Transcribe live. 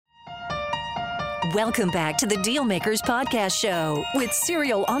Welcome back to the Dealmakers Podcast Show with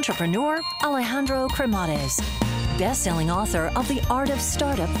serial entrepreneur Alejandro Cremades, best-selling author of The Art of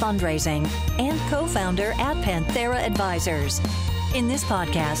Startup Fundraising and co-founder at Panthera Advisors. In this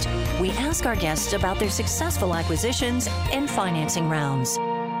podcast, we ask our guests about their successful acquisitions and financing rounds.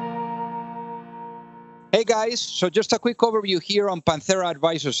 Hey guys, so just a quick overview here on Panthera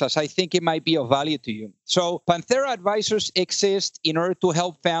Advisors, as I think it might be of value to you. So Panthera Advisors exists in order to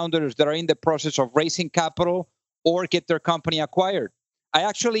help founders that are in the process of raising capital or get their company acquired. I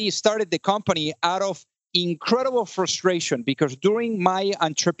actually started the company out of incredible frustration because during my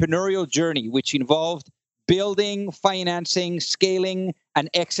entrepreneurial journey, which involved building, financing, scaling, and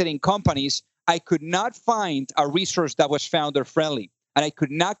exiting companies, I could not find a resource that was founder-friendly. And I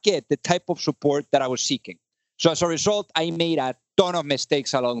could not get the type of support that I was seeking. So as a result, I made a ton of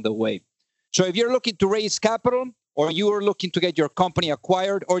mistakes along the way. So if you're looking to raise capital, or you are looking to get your company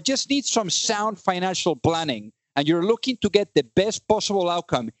acquired, or just need some sound financial planning, and you're looking to get the best possible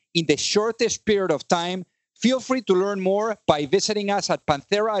outcome in the shortest period of time, feel free to learn more by visiting us at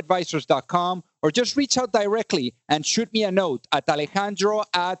pantheraadvisors.com, or just reach out directly and shoot me a note at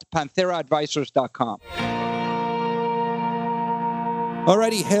alejandro@pantheraadvisors.com.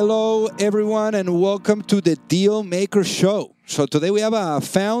 Alrighty, hello everyone, and welcome to the Dealmaker Show. So today we have a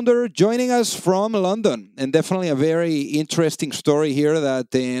founder joining us from London, and definitely a very interesting story here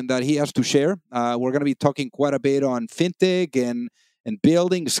that he has to share. We're going to be talking quite a bit on fintech and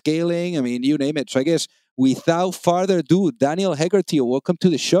building, scaling. I mean, you name it. So I guess without further ado, Daniel Hegarty, welcome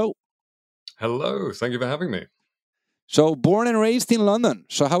to the show. Hello, thank you for having me. So born and raised in London.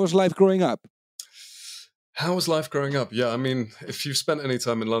 So how was life growing up? How was life growing up? Yeah, I mean, if you've spent any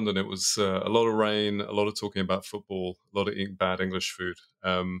time in London, it was a lot of rain, a lot of talking about football, a lot of eating bad English food.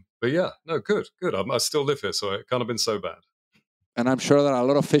 But yeah, no, good. I still live here, so it can't have been so bad. And I'm sure that a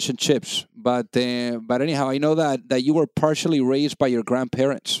lot of fish and chips. But anyhow, I know that you were partially raised by your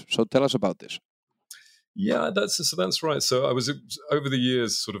grandparents. So tell us about this. Yeah, that's right. So I was, over the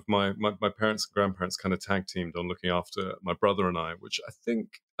years, sort of my parents and grandparents kind of tag teamed on looking after my brother and I, which I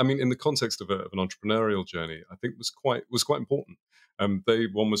think, I mean, in the context of an entrepreneurial journey, I think was quite important.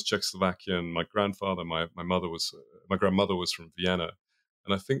 One was Czechoslovakian. My grandfather, my grandmother was from Vienna,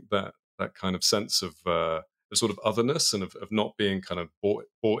 and I think that kind of sense of a sort of otherness and of not being kind of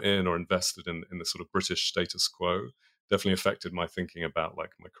bought in or invested in the sort of British status quo definitely affected my thinking about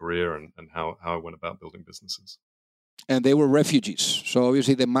like my career and how I went about building businesses. And they were refugees. So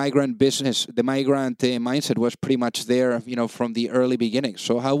obviously the migrant mindset was pretty much there, from the early beginning.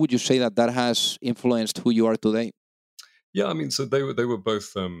 So how would you say that has influenced who you are today? Yeah, I mean, so they were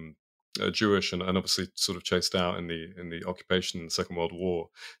both Jewish and obviously sort of chased out in the occupation in the Second World War.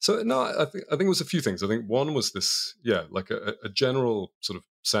 So no, I think it was a few things. I think one was this, like a general sort of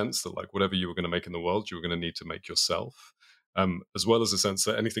sense that like whatever you were going to make in the world, you were going to need to make yourself, as well as a sense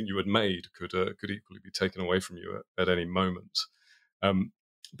that anything you had made could equally be taken away from you at any moment.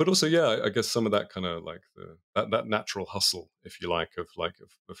 But also, yeah, I guess some of that kind of like that natural hustle, if you like, of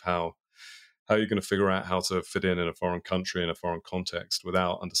how you're going to figure out how to fit in a foreign country, in a foreign context,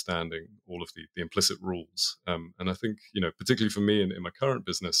 without understanding all of the implicit rules. And I think, particularly for me in my current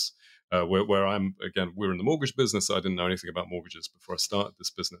business, where we're in the mortgage business. I didn't know anything about mortgages before I started this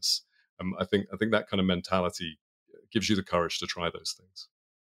business. I think that kind of mentality gives you the courage to try those things.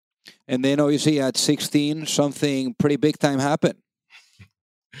 And then obviously at 16, something pretty big time happened.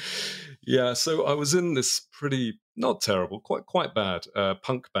 Yeah, so I was in this pretty, not terrible, quite bad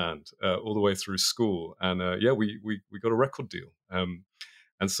punk band all the way through school, and we got a record deal. And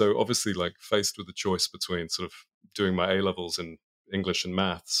so obviously, like faced with the choice between sort of doing my A levels in English and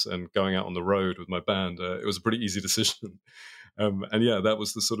maths and going out on the road with my band, it was a pretty easy decision. And yeah, that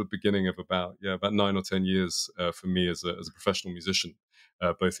was the sort of beginning of about 9 or 10 years for me as a professional musician,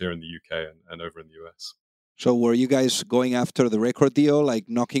 both here in the UK and over in the US. So were you guys going after the record deal, like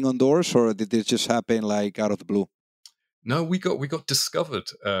knocking on doors, or did this just happen like out of the blue? No, we got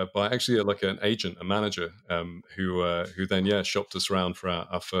discovered by actually like an agent, a manager, who then shopped us around for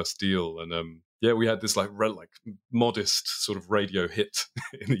our first deal, and we had this like modest sort of radio hit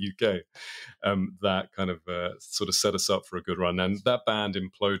in the UK that kind of sort of set us up for a good run. And that band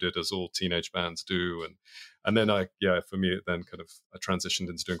imploded, as all teenage bands do, and then for me it then kind of I transitioned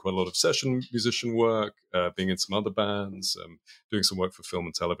into doing quite a lot of session musician work, being in some other bands, doing some work for film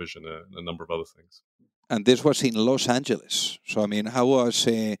and television, and a number of other things. And this was in Los Angeles. So, I mean, how was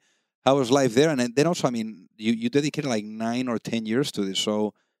life there? And then also, I mean, you dedicated like 9 or 10 years to this.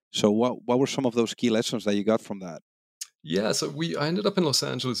 So what were some of those key lessons that you got from that? Yeah, so I ended up in Los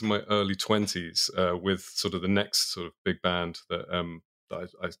Angeles in my early 20s with sort of the next sort of big band that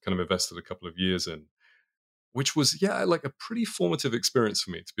I kind of invested a couple of years in, which was, like a pretty formative experience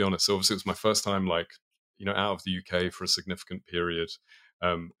for me, to be honest. So obviously it was my first time, like, out of the UK for a significant period.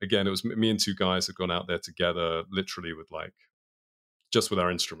 Again, it was me and two guys had gone out there together, literally just with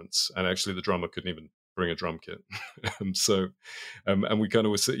our instruments. And actually the drummer couldn't even bring a drum kit. And we kind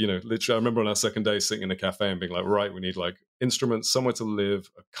of was, literally, I remember on our second day sitting in a cafe and being like, right, we need like instruments, somewhere to live,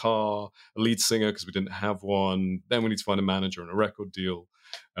 a car, a lead singer, because we didn't have one. Then we need to find a manager and a record deal.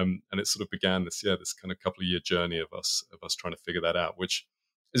 And it sort of began this kind of couple of year journey of us trying to figure that out, which,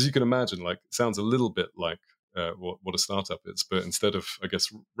 as you can imagine, like sounds a little bit like what a startup is, but instead of, I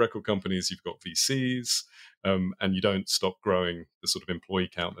guess, record companies, you've got VCs, and you don't stop growing the sort of employee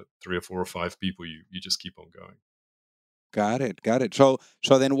count at 3 or 4 or 5 people. You just keep on going. Got it. So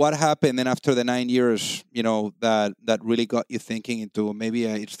then what happened then after the 9 years, that really got you thinking into maybe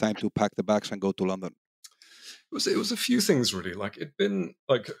it's time to pack the bags and go to London? It was a few things really. Like it'd been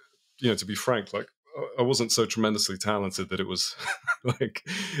like, to be frank, like I wasn't so tremendously talented that it was like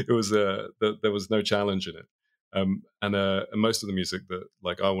it was that there was no challenge in it. And most of the music that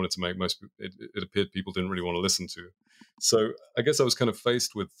like I wanted to make, it appeared people didn't really want to listen to. So I guess I was kind of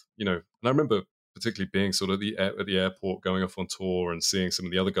faced with, and I remember particularly being sort of at the airport going off on tour and seeing some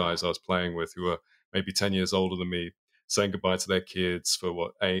of the other guys I was playing with who were maybe 10 years older than me, saying goodbye to their kids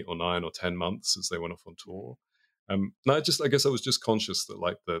for 8 or 9 or 10 months as they went off on tour. And I guess I was just conscious that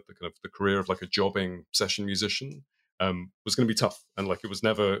like the kind of the career of like a jobbing session musician was going to be tough, and like it was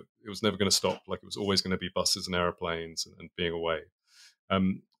never going to stop. Like it was always going to be buses and airplanes and being away.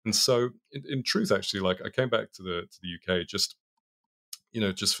 And so, in truth, actually, like I came back to the UK just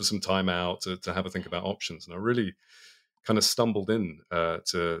for some time out to have a think about options, and I really kind of stumbled in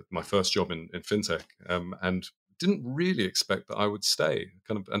to my first job in fintech, and didn't really expect that I would stay.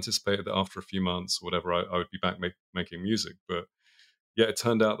 Kind of anticipated that after a few months or whatever, I would be back making music, but. Yeah, it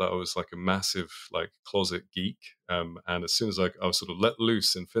turned out that I was like a massive like closet geek, and as soon as I was sort of let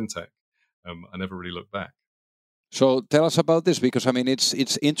loose in fintech, I never really looked back. So tell us about this, because I mean it's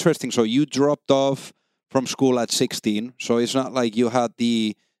interesting. So you dropped off from school at 16, so it's not like you had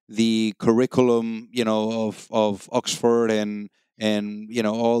the curriculum, of Oxford and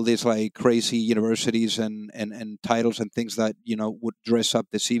all these like crazy universities and titles and things that would dress up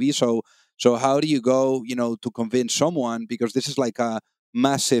the CV. So how do you go, to convince someone, because this is like a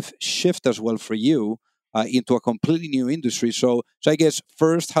massive shift as well for you into a completely new industry. So I guess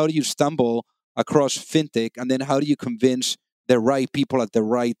first, how do you stumble across fintech, and then how do you convince the right people at the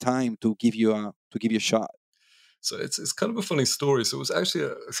right time to give you a shot? So it's kind of a funny story. So it was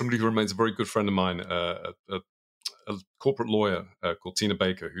actually somebody who remains a very good friend of mine, a corporate lawyer called Tina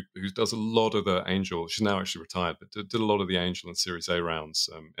Baker, who does a lot of the angel. She's now actually retired, but did a lot of the angel and Series A rounds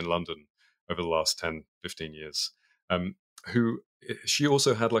in London over the last 10, 15 years. She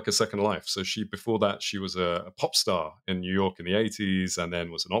also had like a second life. So before that, she was a pop star in New York in the 80s, and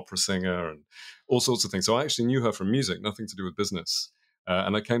then was an opera singer and all sorts of things. So I actually knew her from music, nothing to do with business.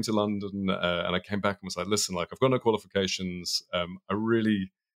 And I came to London and I came back and was like, listen, like I've got no qualifications. I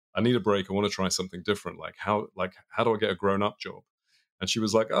need a break. I want to try something different. How do I get a grown-up job? And she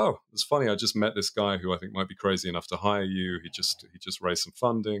was like, oh, it's funny. I just met this guy who I think might be crazy enough to hire you. He just raised some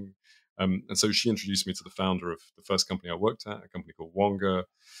funding. And so she introduced me to the founder of the first company I worked at, a company called Wonga.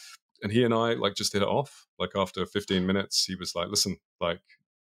 And he and I like just hit it off. Like after 15 minutes, he was like, listen, like,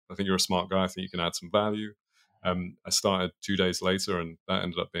 I think you're a smart guy. I think you can add some value. I started 2 days later, and that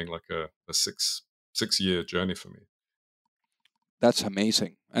ended up being like a 6-year journey for me. That's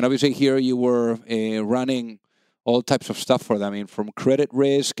amazing. And obviously here you were running all types of stuff for them. I mean, from credit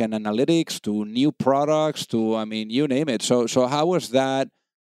risk and analytics to new products to, I mean, you name it. So how was that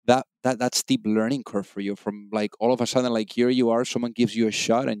steep learning curve for you, from like all of a sudden, like here you are, someone gives you a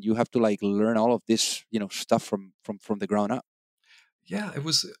shot and you have to like learn all of this, stuff from the ground up? Yeah,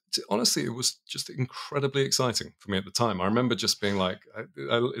 honestly, it was just incredibly exciting for me at the time. I remember just being like,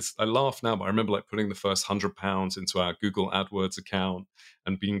 I laugh now, but I remember like putting the first £100 into our Google AdWords account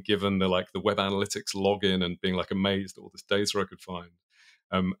and being given the web analytics login and being like amazed at all this data I could find.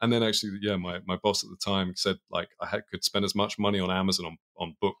 And then actually, yeah, my boss at the time said like could spend as much money on Amazon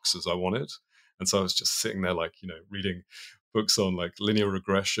on books as I wanted. And so I was just sitting there like, reading books on like linear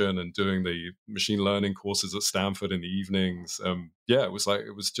regression and doing the machine learning courses at Stanford in the evenings. It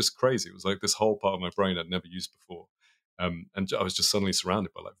was just crazy. It was like this whole part of my brain I'd never used before. And I was just suddenly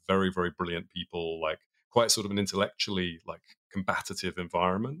surrounded by like very, very brilliant people, like quite sort of an intellectually like combative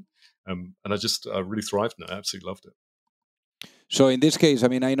environment. And I really thrived in it. I absolutely loved it. So in this case, I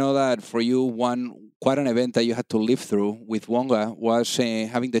mean, I know that for you, quite an event that you had to live through with Wonga was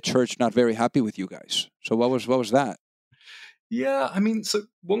having the church not very happy with you guys. So what was that? Yeah, I mean, so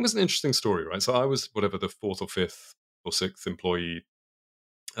Wonga's an interesting story, right? So I was whatever the fourth or fifth or sixth employee,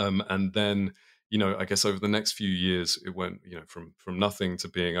 and then I guess over the next few years, it went from nothing to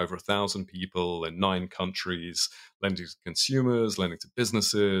being over 1,000 people in 9 countries, lending to consumers, lending to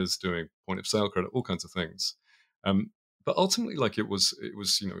businesses, doing point of sale credit, all kinds of things. Um, but ultimately, like it was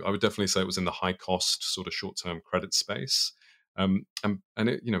I would definitely say it was in the high cost sort of short term credit space. And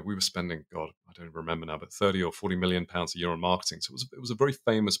it, we were spending, God, I don't remember now, but 30 or 40 million pounds a year on marketing. So it was a very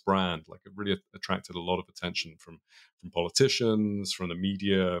famous brand. Like it really attracted a lot of attention from politicians, from the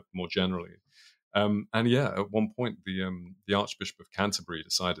media more generally. And yeah, at one point, the Archbishop of Canterbury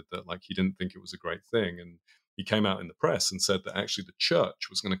decided that like he didn't think it was a great thing, and he came out in the press and said that actually the church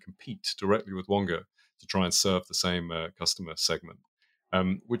was going to compete directly with Wonga to try and serve the same customer segment,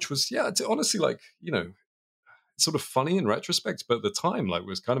 which was it's honestly like sort of funny in retrospect, but at the time, like, it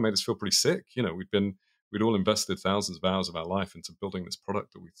was kind of made us feel pretty sick. We'd all invested thousands of hours of our life into building this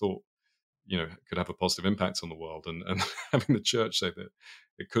product that we thought could have a positive impact on the world, and having the church say that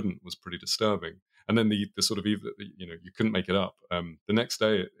it couldn't was pretty disturbing. And then the sort of you couldn't make it up. The next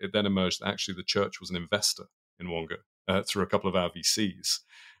day, it then emerged that actually the church was an investor in Wonga through a couple of our VCs,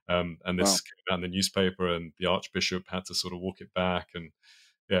 and Wow. this came out in the newspaper, and the Archbishop had to sort of walk it back, and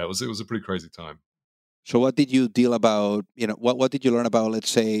yeah, it was a pretty crazy time. So what did you deal about, what did you learn about, let's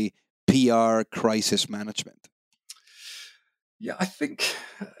say, PR crisis management? Yeah, I think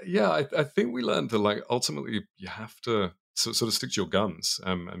we learned that like ultimately you have to sort of stick to your guns,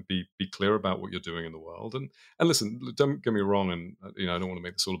 and be clear about what you're doing in the world. And listen, don't get me wrong, and I don't want to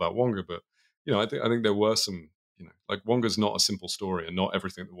make this all about Wonga, but I think there were some, like Wonga's not a simple story, and not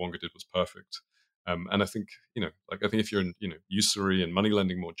everything that Wonga did was perfect. And I think if you're in usury and money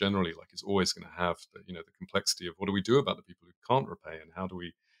lending more generally, like it's always going to have the complexity of what do we do about the people who can't repay, and how do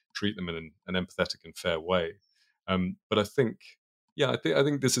we treat them in an empathetic and fair way. But I think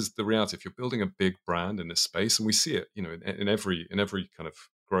this is the reality. If you're building a big brand in this space, and we see it, in every kind of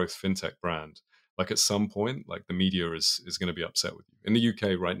growth fintech brand, like at some point, like the media is going to be upset with you. In the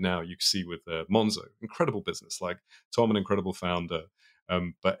UK right now, you see with Monzo, incredible business, like Tom, an incredible founder,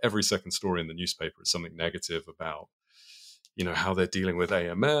 but every second story in the newspaper is something negative about how they're dealing with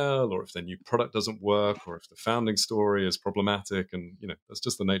AML, or if their new product doesn't work, or if the founding story is problematic. And that's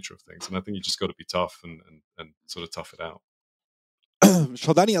just the nature of things. And I think you just got to be tough and sort of tough it out.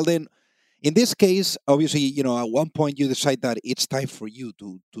 So Daniel, then in this case, obviously, at one point you decide that it's time for you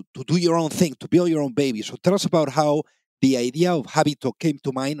to do your own thing, to build your own baby. So tell us about how the idea of Habito came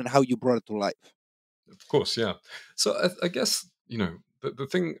to mind and how you brought it to life. Of course, yeah. So I guess the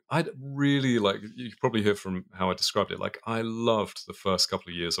thing I'd really like, you could probably hear from how I described it. Like I loved the first couple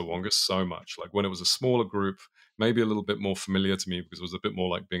of years of Wonga so much. Like when it was a smaller group, maybe a little bit more familiar to me because it was a bit more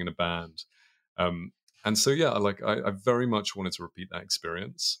like being in a band. And so yeah, like I very much wanted to repeat that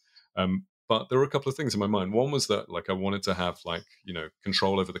experience. But there were a couple of things in my mind. One was that like I wanted to have like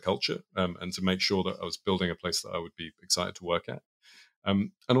control over the culture, and to make sure that I was building a place that I would be excited to work at.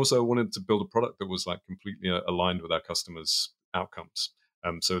 And also, I wanted to build a product that was like completely aligned with our customers' outcomes.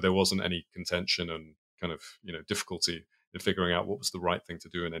 So there wasn't any contention and kind of difficulty in figuring out what was the right thing to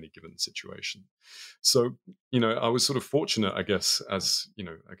do in any given situation. So I was sort of fortunate, I guess, as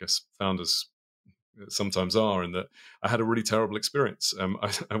I guess founders sometimes are, in that I had a really terrible experience.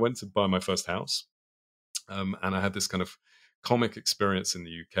 I went to buy my first house, and I had this kind of comic experience in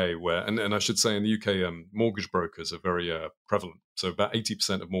the UK where, and I should say in the UK, mortgage brokers are very prevalent. So about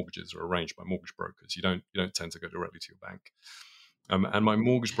 80% of mortgages are arranged by mortgage brokers. You don't tend to go directly to your bank. And my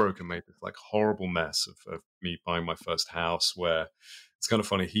mortgage broker made this like horrible mess of me buying my first house, where it's kind of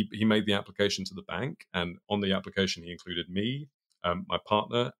funny. He made the application to the bank, and on the application he included me, my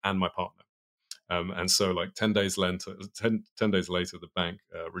partner, and my partner. And so, like 10 days later, 10 days later, the bank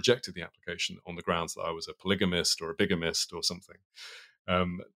rejected the application on the grounds that I was a polygamist or a bigamist or something.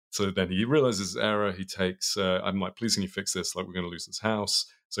 So then he realizes his error. He takes, I'm like, please, can you fix this? Like, we're going to lose this house.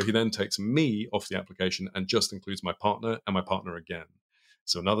 So he then takes me off the application and just includes my partner and my partner again.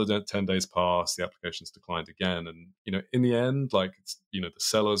 So another 10 days pass, the application's declined again. And, in the end, like, the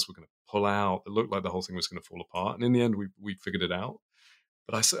sellers were going to pull out. It looked like the whole thing was going to fall apart. And in the end, we figured it out.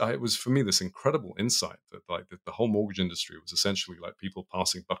 But it was for me this incredible insight that like the whole mortgage industry was essentially like people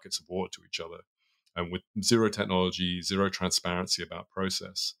passing buckets of water to each other, and with zero technology, zero transparency about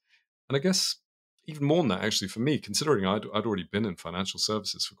process. And I guess even more than that, actually, for me, considering I'd already been in financial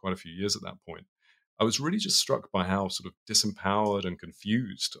services for quite a few years at that point, I was really just struck by how sort of disempowered and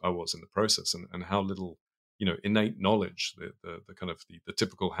confused I was in the process, and how little innate knowledge the kind of the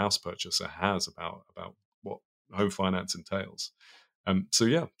typical house purchaser has about what home finance entails.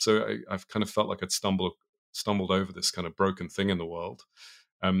 So I've kind of felt like I'd stumbled stumbled over this kind of broken thing in the world.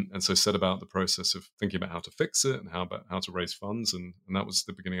 And so set about the process of thinking about how to fix it and how to raise funds. And that was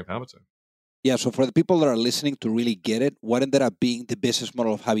the beginning of Habito. Yeah, so for the people that are listening to really get it, what ended up being the business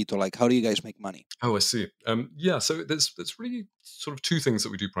model of Habito? Like, how do you guys make money? Oh, I see. Yeah, so there's really sort of two things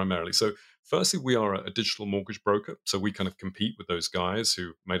that we do primarily. So firstly, we are a digital mortgage broker. So we kind of compete with those guys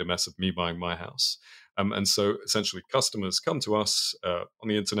who made a mess of me buying my house. And so essentially customers come to us on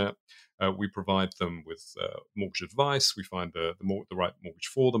the internet. We provide them with mortgage advice. We find the right mortgage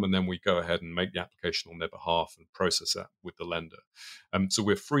for them, and then we go ahead and make the application on their behalf and process that with the lender. So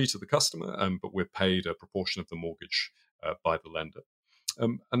we're free to the customer, but we're paid a proportion of the mortgage by the lender.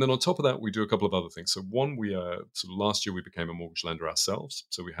 And then on top of that, we do a couple of other things. So one, we sort of last year we became a mortgage lender ourselves.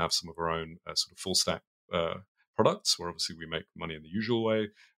 So we have some of our own sort of full stack products, where obviously we make money in the usual way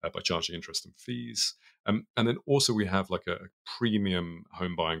by charging interest and fees. And then also we have like a premium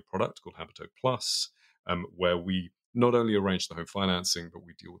home buying product called Habito Plus, where we not only arrange the home financing, but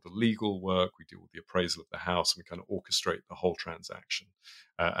we deal with the legal work, we deal with the appraisal of the house, and we kind of orchestrate the whole transaction.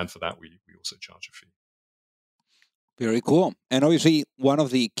 And for that, we also charge a fee. Very cool. And obviously, one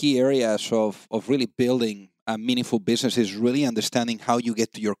of the key areas of really building a meaningful business is really understanding how you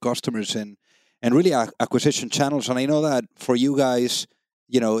get to your customers and really acquisition channels. And I know that for you guys,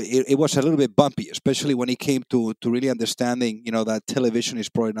 it was a little bit bumpy, especially when it came to really understanding, that television is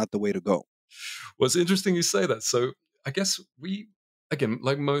probably not the way to go. Well, it's interesting you say that. So I guess we, again,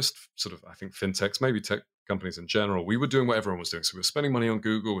 like most sort of, I think, fintechs, maybe tech companies in general, we were doing what everyone was doing. So we were spending money on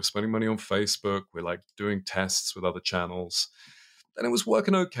Google, we're spending money on Facebook, we're like doing tests with other channels. And it was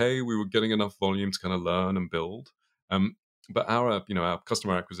working okay. We were getting enough volume to kind of learn and build. But our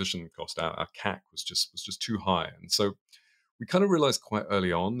customer acquisition cost, our CAC was just too high. And so we kind of realized quite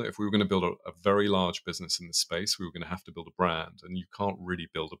early on that if we were going to build a very large business in this space, we were going to have to build a brand, and you can't really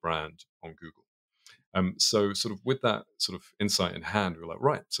build a brand on Google. So sort of with that sort of insight in hand, we were like,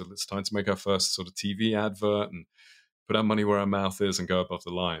 right, so it's time to make our first sort of TV advert and put our money where our mouth is and go above the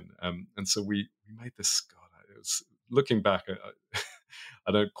line. And so we made this, God, it was, looking back,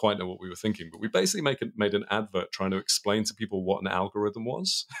 I don't quite know what we were thinking, but we basically made an advert trying to explain to people what an algorithm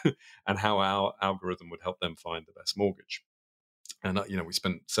was and how our algorithm would help them find the best mortgage. And, we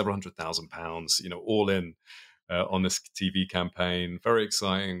spent several £100,000, all in on this TV campaign. Very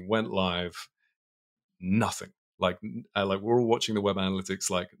exciting, went live. Nothing. Like we're all watching the web analytics,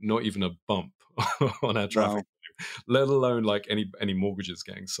 like not even a bump on our traffic, let alone like any mortgages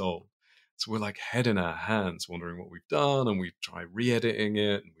getting sold. So we're like head in our hands, wondering what we've done, and we try re-editing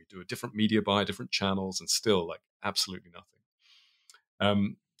it, and we do a different media buy, different channels, and still like absolutely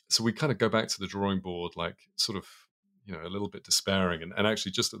nothing. So we kind of go back to the drawing board, like sort of, a little bit despairing. And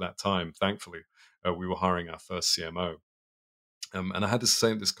actually just at that time, thankfully, we were hiring our first CMO. And I had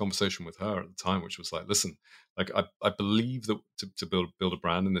this conversation with her at the time, which was like, listen, like I believe that to build a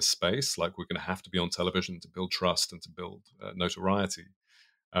brand in this space, like we're going to have to be on television to build trust and to build notoriety.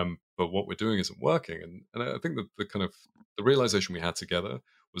 But what we're doing isn't working. And I think that the realization we had together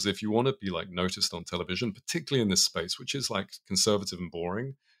was, if you want to be like noticed on television, particularly in this space, which is like conservative and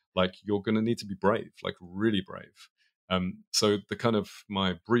boring, like you're going to need to be brave, like really brave. So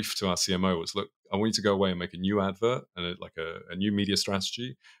my brief to our CMO was, look, I want you to go away and make a new advert and a new media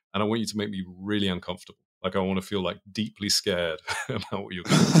strategy. And I want you to make me really uncomfortable. Like I want to feel like deeply scared about what you're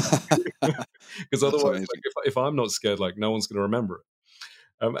doing. Because otherwise, like, if I'm not scared, like no one's going to remember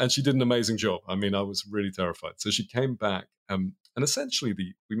it. And she did an amazing job. I mean, I was really terrified. So she came back and essentially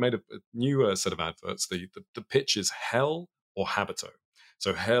we made a new set of adverts. The pitch is hell or Habito.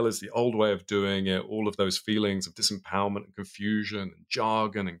 So hell is the old way of doing it, all of those feelings of disempowerment and confusion and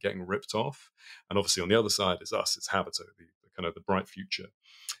jargon and getting ripped off. And obviously on the other side is us, it's Habito, the kind of the bright future.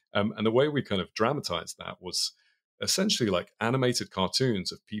 And the way we kind of dramatized that was essentially like animated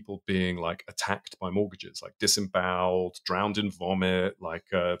cartoons of people being like attacked by mortgages, like disemboweled, drowned in vomit, like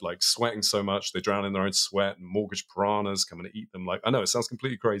sweating so much they drown in their own sweat, and mortgage piranhas coming to eat them. Like, I know it sounds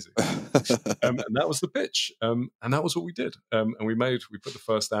completely crazy. And that was the pitch. And that was what we did. And we put the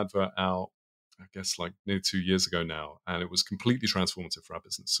first advert out, I guess like near 2 years ago now, and it was completely transformative for our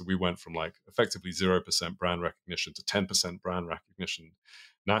business. So we went from like effectively 0% brand recognition to 10% brand recognition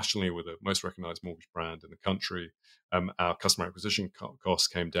nationally. We're the most recognized mortgage brand in the country. Our customer acquisition costs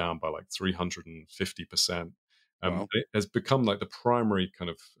came down by like 350%. Wow. It has become like the primary kind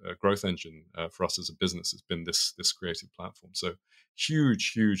of growth engine for us as a business has been this creative platform. So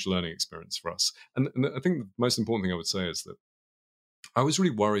huge learning experience for us. And I think the most important thing I would say is that I was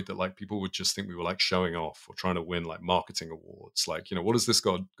really worried that like people would just think we were like showing off or trying to win like marketing awards. Like, what has this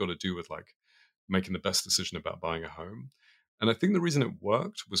got to do with like making the best decision about buying a home? And I think the reason it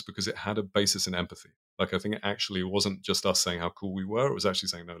worked was because it had a basis in empathy. Like, I think it actually wasn't just us saying how cool we were. It was actually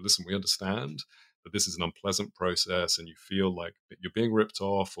saying, no, listen, we understand that this is an unpleasant process and you feel like you're being ripped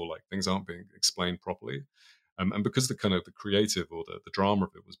off or like things aren't being explained properly. And because the kind of the creative or the drama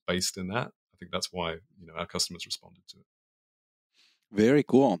of it was based in that, I think that's why, our customers responded to it. Very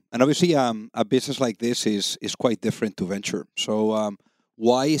cool. And obviously, a business like this is quite different to venture. So,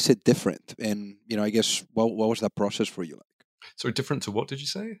 why is it different? And I guess what was that process for you like? So different to what did you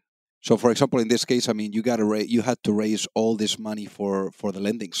say? So, for example, in this case, I mean, you had to raise all this money for the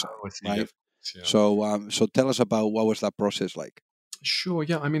lending side, Oh, I see. right? Yeah. So tell us about what was that process like? Sure.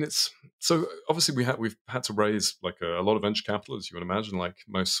 Yeah. I mean, it's so obviously we've had to raise like a lot of venture capital, as you would imagine, like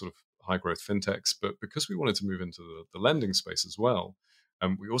most sort of high growth fintechs. But because we wanted to move into the lending space as well,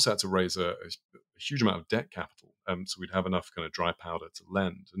 we also had to raise a huge amount of debt capital, so we'd have enough kind of dry powder to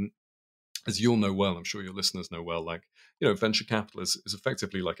lend. And as you'll know well, I'm sure your listeners know well, like, venture capital is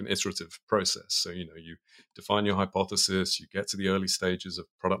effectively like an iterative process. So, you define your hypothesis, you get to the early stages of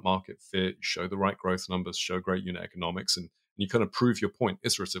product market fit, you show the right growth numbers, show great unit economics, and you kind of prove your point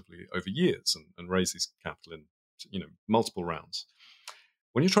iteratively over years and raise these capital in, multiple rounds.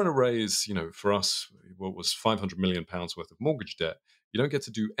 When you're trying to raise, for us, what was £500 million worth of mortgage debt, you don't get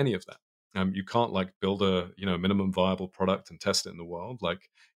to do any of that. You can't like build a minimum viable product and test it in the world. Like,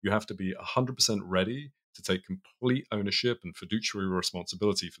 you have to be 100% ready to take complete ownership and fiduciary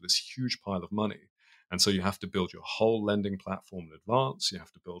responsibility for this huge pile of money. And so you have to build your whole lending platform in advance. You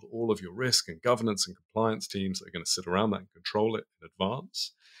have to build all of your risk and governance and compliance teams that are going to sit around that and control it in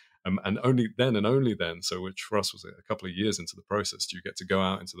advance. And only then, so which for us was a couple of years into the process, do you get to go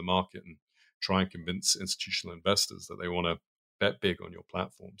out into the market and try and convince institutional investors that they want to bet big on your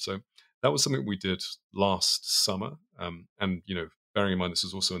platform. So that was something we did last summer. And, bearing in mind, this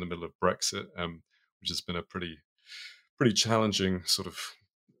was also in the middle of Brexit, which has been a pretty challenging sort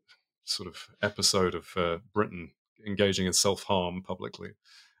of episode of Britain engaging in self-harm publicly.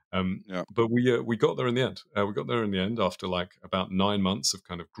 Yeah. But we got there in the end. We got there in the end after like about 9 months of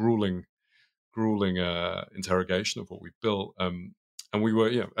kind of grueling interrogation of what we built. And we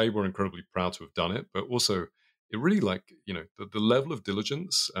were, we're incredibly proud to have done it, but also it really the level of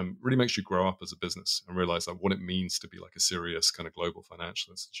diligence really makes you grow up as a business and realize like what it means to be like a serious kind of global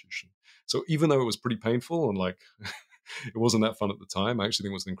financial institution. So even though it was pretty painful and like it wasn't that fun at the time, I actually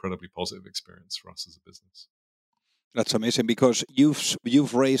think it was an incredibly positive experience for us as a business. That's amazing because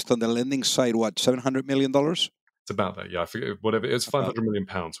you've raised on the lending side what, $700 million? It's about that, yeah. I forget whatever it's £500 million,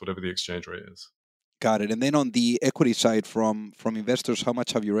 whatever the exchange rate is. Got it. And then on the equity side from investors, how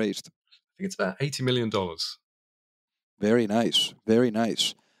much have you raised? I think it's about $80 million. Very nice, very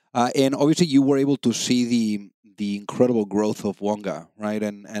nice. And obviously, you were able to see the incredible growth of Wonga, right?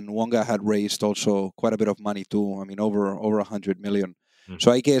 And Wonga had raised also quite a bit of money too. I mean, over 100 million. Mm-hmm.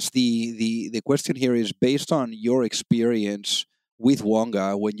 So I guess the question here is based on your experience with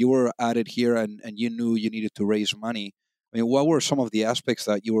Wonga when you were at it here and you knew you needed to raise money. I mean, what were some of the aspects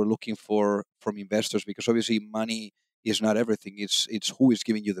that you were looking for from investors? Because obviously, money is not everything. It's who is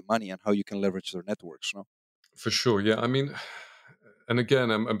giving you the money and how you can leverage their networks. No. For sure, yeah. I mean, and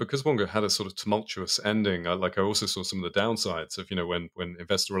again, and because Wonga had a sort of tumultuous ending, I also saw some of the downsides of when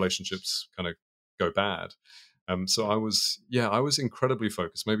investor relationships kind of go bad. So I was incredibly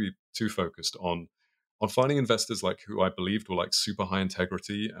focused, maybe too focused on finding investors like who I believed were like super high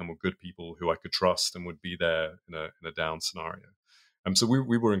integrity and were good people who I could trust and would be there in a down scenario. So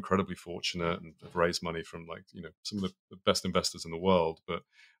we were incredibly fortunate and have raised money from like some of the best investors in the world. But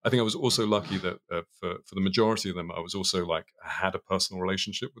I think I was also lucky that for the majority of them, I was also like I had a personal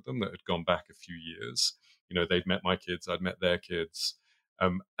relationship with them that had gone back a few years. They'd met my kids, I'd met their kids,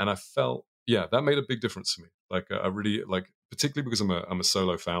 and I felt that made a big difference to me. Like I really like, particularly because I'm a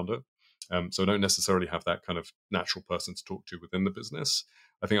solo founder, so I don't necessarily have that kind of natural person to talk to within the business.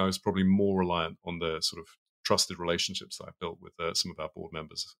 I think I was probably more reliant on the sort of trusted relationships that I built with some of our board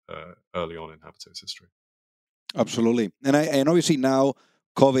members early on in Habito's history. Absolutely, and obviously now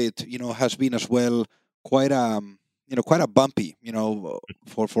COVID, has been as well quite a bumpy,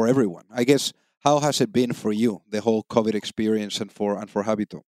 for everyone. I guess how has it been for you, the whole COVID experience and for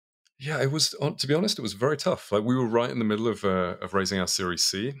Habito? Yeah, it was. To be honest, it was very tough. Like we were right in the middle of raising our Series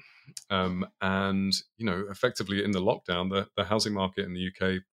C, and effectively in the lockdown, the housing market in the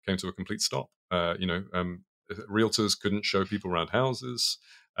UK came to a complete stop. Realtors couldn't show people around houses.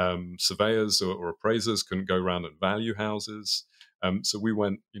 Surveyors or appraisers couldn't go around and value houses. So we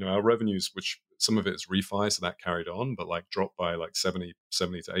went, our revenues, which some of it is refi, so that carried on, but like dropped by like 70 to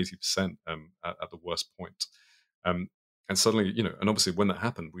 80% at the worst point. And suddenly, and obviously when that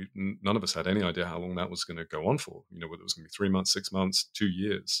happened, none of us had any idea how long that was going to go on for, whether it was going to be 3 months, 6 months, 2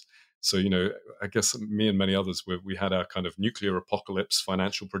 years. So, I guess me and many others, we had our kind of nuclear apocalypse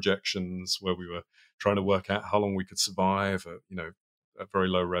financial projections where we were trying to work out how long we could survive at very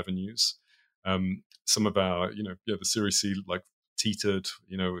low revenues. Some of our, the Series C like teetered,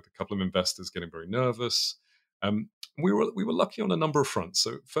 with a couple of investors getting very nervous. We were lucky on a number of fronts.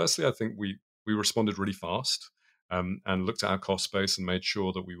 So firstly, I think we responded really fast. And looked at our cost base and made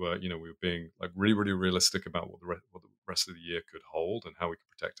sure that we were being like really, really realistic about what the rest of the year could hold and how we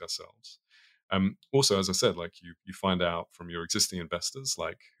could protect ourselves. Also, as I said, like you find out from your existing investors,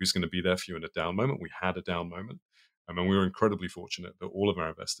 like who's going to be there for you in a down moment. We had a down moment. And we were incredibly fortunate that all of our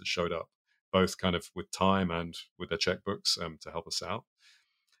investors showed up, both kind of with time and with their checkbooks to help us out.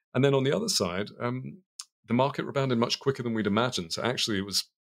 And then on the other side, the market rebounded much quicker than we'd imagined. So actually,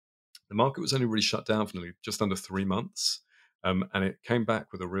 the market was only really shut down for nearly just under 3 months, and it came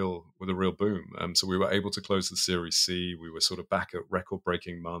back with a real boom. So we were able to close the Series C. We were sort of back at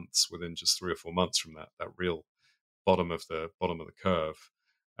record-breaking months within just 3 or 4 months from that real bottom of the curve.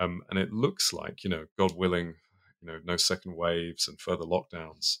 And it looks like, God willing, no second waves and further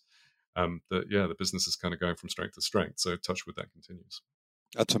lockdowns. The business is kind of going from strength to strength. So touch wood, that continues.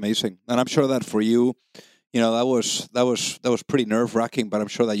 That's amazing, and I'm sure that for you. That was pretty nerve-wracking, but I'm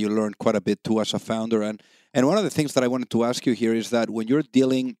sure that you learned quite a bit too as a founder. And one of the things that I wanted to ask you here is that when you're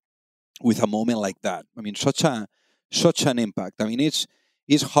dealing with a moment like that, I mean, such an impact. I mean, it's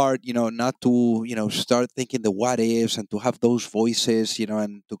hard, not to start thinking the what ifs and to have those voices,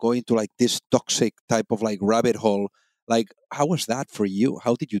 and to go into like this toxic type of like rabbit hole. Like, how was that for you?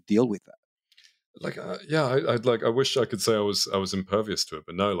 How did you deal with that? Like, I wish I could say I was impervious to it,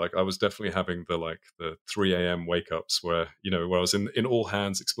 but no, like I was definitely having the 3 a.m. wake ups where I was in all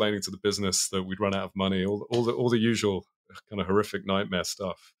hands explaining to the business that we'd run out of money, all the usual kind of horrific nightmare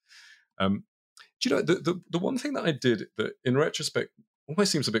stuff. Do you know the one thing that I did that in retrospect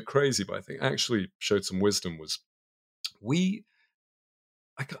almost seems a bit crazy, but I think actually showed some wisdom was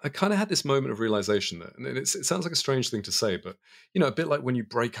I kind of had this moment of realization that, and it sounds like a strange thing to say, but, a bit like when you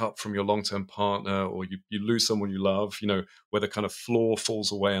break up from your long-term partner or you lose someone you love, where the kind of floor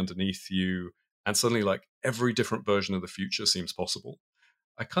falls away underneath you and suddenly like every different version of the future seems possible.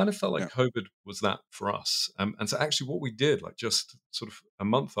 I kind of felt like COVID was that for us. And so actually what we did, like just sort of a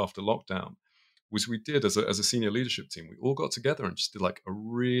month after lockdown, was we did as a senior leadership team, we all got together and just did like a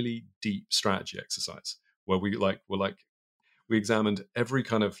really deep strategy exercise where we examined every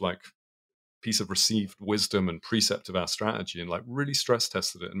kind of like piece of received wisdom and precept of our strategy and like really stress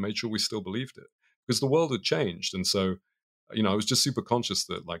tested it and made sure we still believed it because the world had changed. And so, I was just super conscious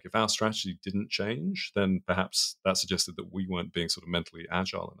that like if our strategy didn't change, then perhaps that suggested that we weren't being sort of mentally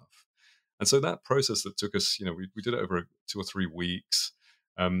agile enough. And so that process that took us, we did it over 2 or 3 weeks,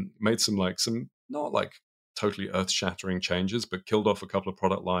 made some not like totally earth-shattering changes, but killed off a couple of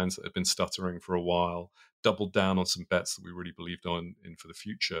product lines that had been stuttering for a while, doubled down on some bets that we really believed in for the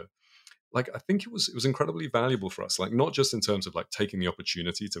future. Like, I think it was incredibly valuable for us, like not just in terms of like taking the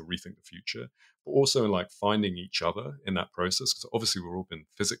opportunity to rethink the future, but also in like finding each other in that process. Because obviously we're all been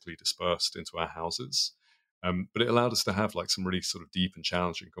physically dispersed into our houses. But it allowed us to have like some really sort of deep and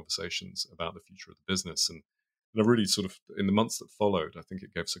challenging conversations about the future of the business. And I really sort of, in the months that followed, I think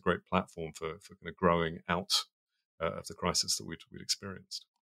it gave us a great platform for kind of growing out of the crisis that we'd experienced.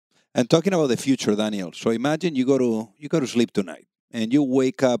 And talking about the future, Daniel, so imagine you go to sleep tonight and you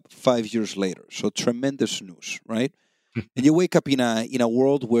wake up 5 years later. So tremendous news, right? And you wake up in a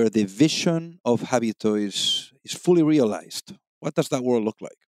world where the vision of Habito is fully realized. What does that world look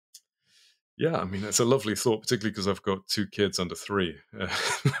like? Yeah, I mean, it's a lovely thought, particularly because I've got 2 kids under 3.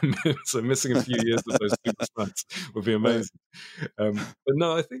 So missing a few years of those super nights would be amazing. But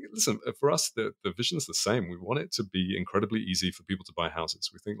no, I think, listen, for us, the vision's the same. We want it to be incredibly easy for people to buy houses.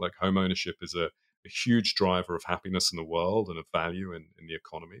 We think like home ownership is a huge driver of happiness in the world and of value in the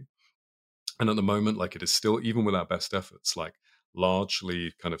economy. And at the moment, like it is still, even with our best efforts, like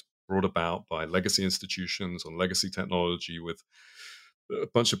largely kind of brought about by legacy institutions on legacy technology with a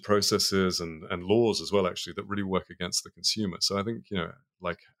bunch of processes and laws as well, actually, that really work against the consumer. So I think,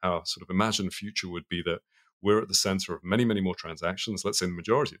 like our sort of imagined future would be that we're at the center of many, many more transactions, let's say the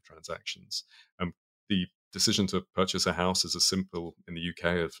majority of transactions. The decision to purchase a house is as simple in the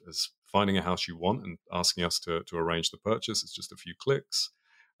UK as finding a house you want and asking us to arrange the purchase. It's just a few clicks.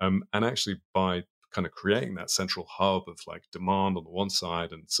 And actually by kind of creating that central hub of like demand on the one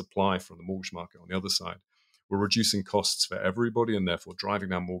side and supply from the mortgage market on the other side, we're reducing costs for everybody and therefore driving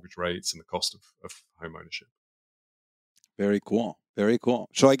down mortgage rates and the cost of home ownership. Very cool. Very cool.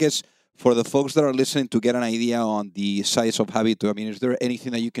 So I guess for the folks that are listening to get an idea on the size of Habito, I mean, is there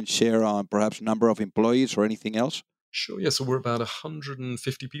anything that you can share on perhaps number of employees or anything else? Sure. Yeah. So we're about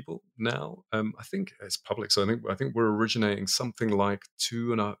 150 people now. I think it's public. So I think we're originating something like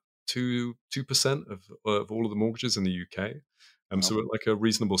 2% of all of the mortgages in the UK. So we're like a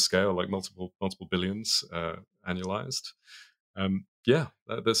reasonable scale, like multiple billions annualized.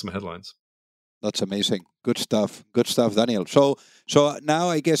 There's some headlines. That's amazing. Good stuff, Daniel. So now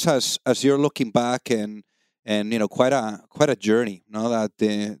I guess as you're looking back and quite a journey,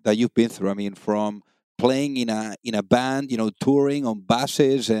 that you've been through. I mean, from playing in a band, touring on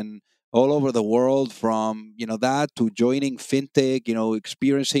buses and all over the world, from that to joining fintech,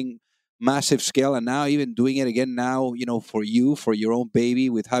 experiencing massive scale, and now even doing it again now, for your own baby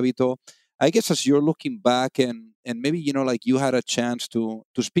with Habito. I guess as you're looking back and maybe, like you had a chance to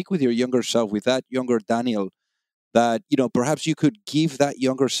speak with your younger self, with that younger Daniel, that, perhaps you could give that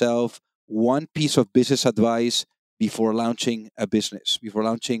younger self one piece of business advice before launching a business, before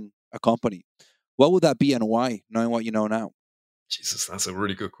launching a company. What would that be and why, knowing what you know now? Jesus, that's a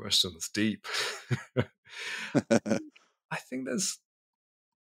really good question. That's deep. I think there's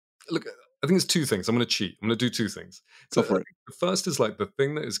two things. I'm going to cheat. I'm going to do two things. Go for it. The first is like the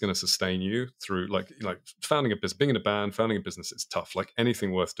thing that is going to sustain you through like founding a business, being in a band, founding a business. It's tough. Like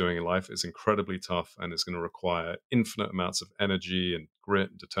anything worth doing in life is incredibly tough and is going to require infinite amounts of energy and grit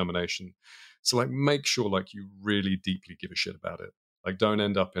and determination. So like make sure like you really deeply give a shit about it. Like don't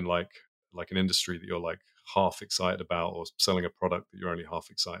end up in like an industry that you're like half excited about or selling a product that you're only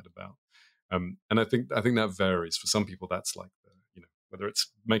half excited about. And I think that varies. For some people, that's like whether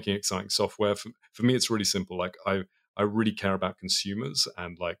it's making exciting software. For me, it's really simple. Like I really care about consumers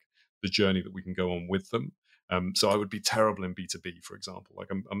and like the journey that we can go on with them. So I would be terrible in B2B, for example. Like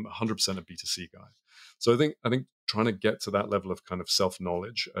I'm 100% a B2C guy. So I think trying to get to that level of kind of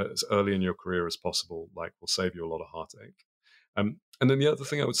self-knowledge as early in your career as possible, like will save you a lot of heartache. And then the other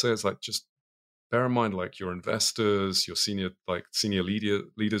thing I would say is like just bear in mind like your investors, your senior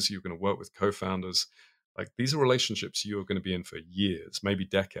leaders you're going to work with, co-founders. Like these are relationships you're going to be in for years, maybe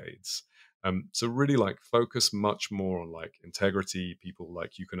decades. So really like focus much more on like integrity, people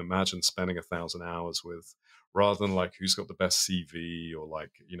like you can imagine spending 1,000 hours with, rather than like who's got the best CV or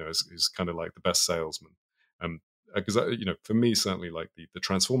like, is kind of like the best salesman. Because, for me, certainly like the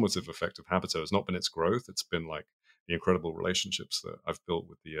transformative effect of Habito has not been its growth. It's been like the incredible relationships that I've built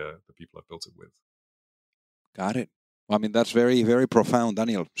with the people I've built it with. Got it. I mean, that's very, very profound,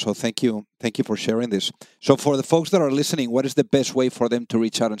 Daniel. So thank you for sharing this. So for the folks that are listening, what is the best way for them to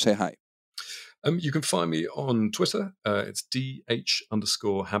reach out and say hi? You can find me on Twitter. It's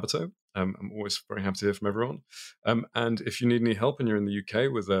DH_Habito. I'm always very happy to hear from everyone. And if you need any help and you're in the UK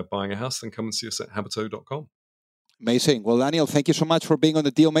with buying a house, then come and see us at habito.com. Amazing. Well, Daniel, thank you so much for being on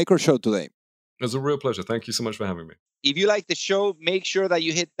the Deal Maker Show today. It was a real pleasure. Thank you so much for having me. If you like the show, make sure that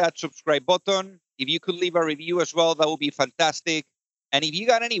you hit that subscribe button. If you could leave a review as well, that would be fantastic. And if you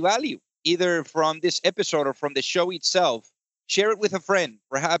got any value, either from this episode or from the show itself, share it with a friend.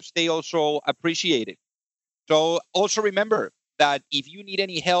 Perhaps they also appreciate it. So also remember that if you need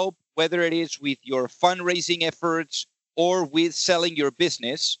any help, whether it is with your fundraising efforts or with selling your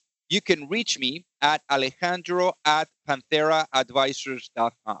business, you can reach me at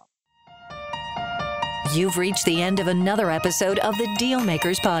alejandro@pantheraadvisors.com. You've reached the end of another episode of the Deal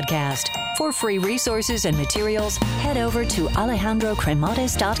Makers Podcast. For free resources and materials, head over to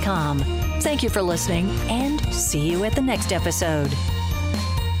alejandrocremades.com. Thank you for listening and see you at the next episode.